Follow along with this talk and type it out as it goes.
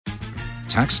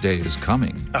Tax day is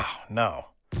coming. Oh, no.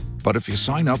 But if you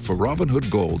sign up for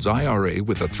Robinhood Gold's IRA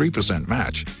with a 3%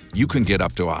 match, you can get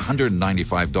up to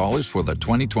 $195 for the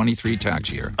 2023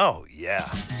 tax year. Oh, yeah.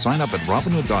 Sign up at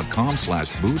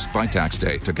Robinhood.com/boost by tax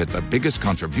day to get the biggest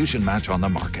contribution match on the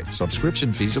market.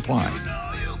 Subscription fees apply.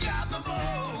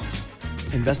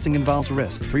 Investing involves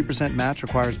risk. 3% match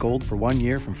requires gold for 1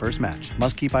 year from first match.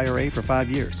 Must keep IRA for 5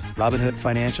 years. Robinhood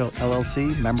Financial,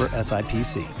 LLC, member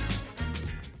SIPC.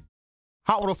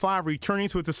 Hot 105 returning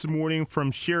to it this morning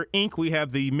from SHEAR Inc. We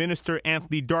have the Minister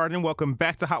Anthony Darden. Welcome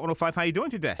back to Hot 105. How are you doing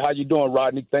today? How you doing,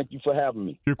 Rodney? Thank you for having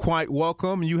me. You're quite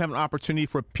welcome. You have an opportunity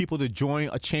for people to join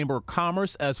a Chamber of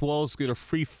Commerce as well as get a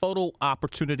free photo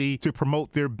opportunity to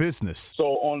promote their business. So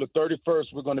on the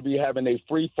 31st, we're going to be having a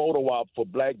free photo op for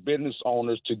black business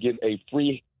owners to get a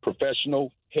free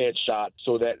professional headshot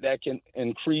so that can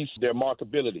increase their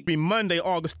marketability. Be Monday,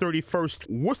 August 31st.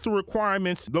 What's the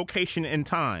requirements, location, and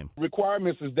time?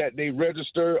 Requirements is that they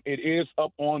register. It is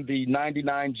up on the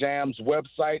 99 Jams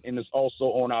website, and it's also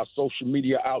on our social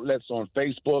media outlets on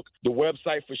Facebook. The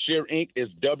website for SHEAR Inc. is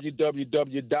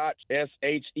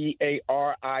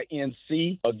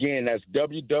www.shearinc. Again, that's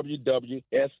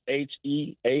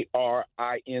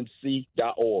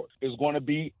www.shearinc.org. It's going to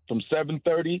be from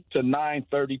 7:30 to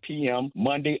 9:30 p.m.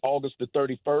 Monday, August the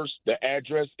 31st. The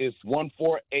address is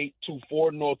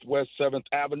 14824 Northwest 7th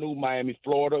Avenue, Miami,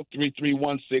 Florida,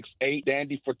 33168.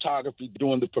 Dandy Photography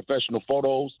doing the professional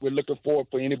photos. We're looking forward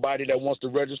for anybody that wants to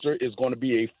register. It's going to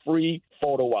be a free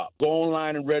photo op. Go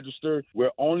online and register.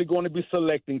 We're only going to be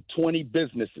selecting 20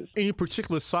 businesses. Any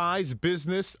particular size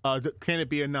business? Can it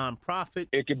be a nonprofit?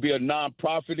 It could be a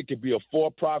nonprofit. It could be a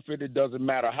for-profit. It doesn't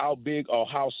matter how big or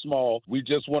how small. We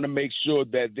just want to make sure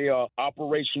that they are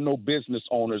operational business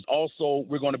owners. Also,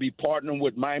 we're going to be partnering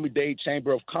with Miami-Dade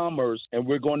Chamber of Commerce, and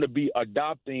we're going to be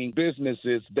adopting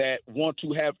businesses that want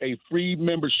to have a free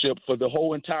membership for the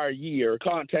whole entire year.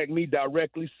 Contact me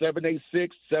directly,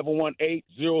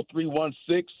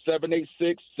 786-718-0316,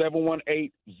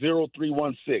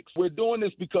 786-718-0316. We're doing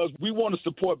this because we want to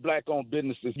support black-owned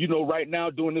businesses. You know, right now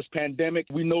during this pandemic,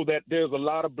 we know that there's a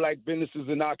lot of black businesses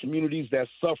in our communities that's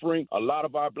suffering. A lot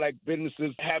of our black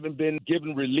businesses haven't been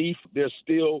given relief. They're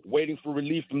still waiting for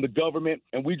relief from the government,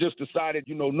 and we just decided,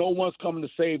 no one's coming to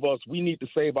save us. We need to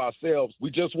save ourselves.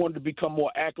 We just wanted to become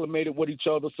more acclimated with each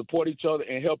other, support each other,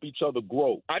 and help each other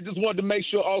grow. I just wanted to make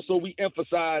sure also we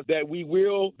emphasize that we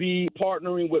will be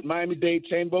partnering with Miami-Dade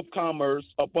Chamber of Commerce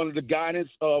up under the guidance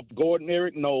of Gordon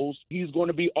Eric Knowles. He's going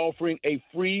to be offering a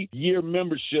free year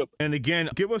membership. And again,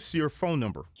 give us your phone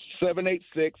number.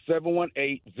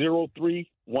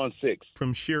 786-718-0316.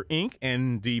 From SHEAR Inc.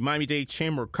 and the Miami-Dade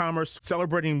Chamber of Commerce,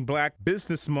 celebrating Black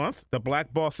Business Month, the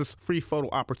Black Bosses free photo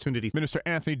opportunity. Minister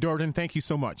Anthony Darden, thank you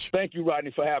so much. Thank you, Rodney,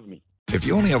 for having me. If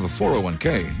you only have a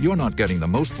 401k, you're not getting the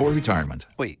most for retirement.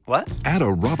 Wait, what? Add a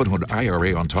Robinhood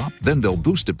IRA on top, then they'll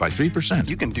boost it by 3%.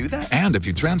 You can do that? And if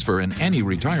you transfer in any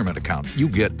retirement account, you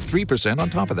get 3% on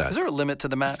top of that. Is there a limit to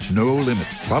the match? No limit.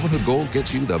 Robinhood Gold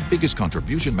gets you the biggest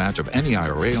contribution match of any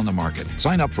IRA on the market.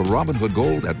 Sign up for Robinhood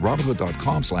Gold at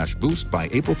Robinhood.com/boost by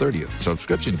April 30th.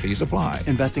 Subscription fees apply.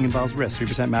 Investing involves risk.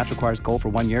 3% match requires gold for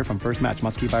 1 year from first match.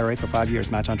 Must keep IRA for 5 years.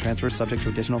 Match on transfers subject to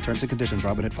additional terms and conditions.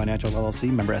 Robinhood Financial,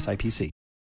 LLC, member SIPC.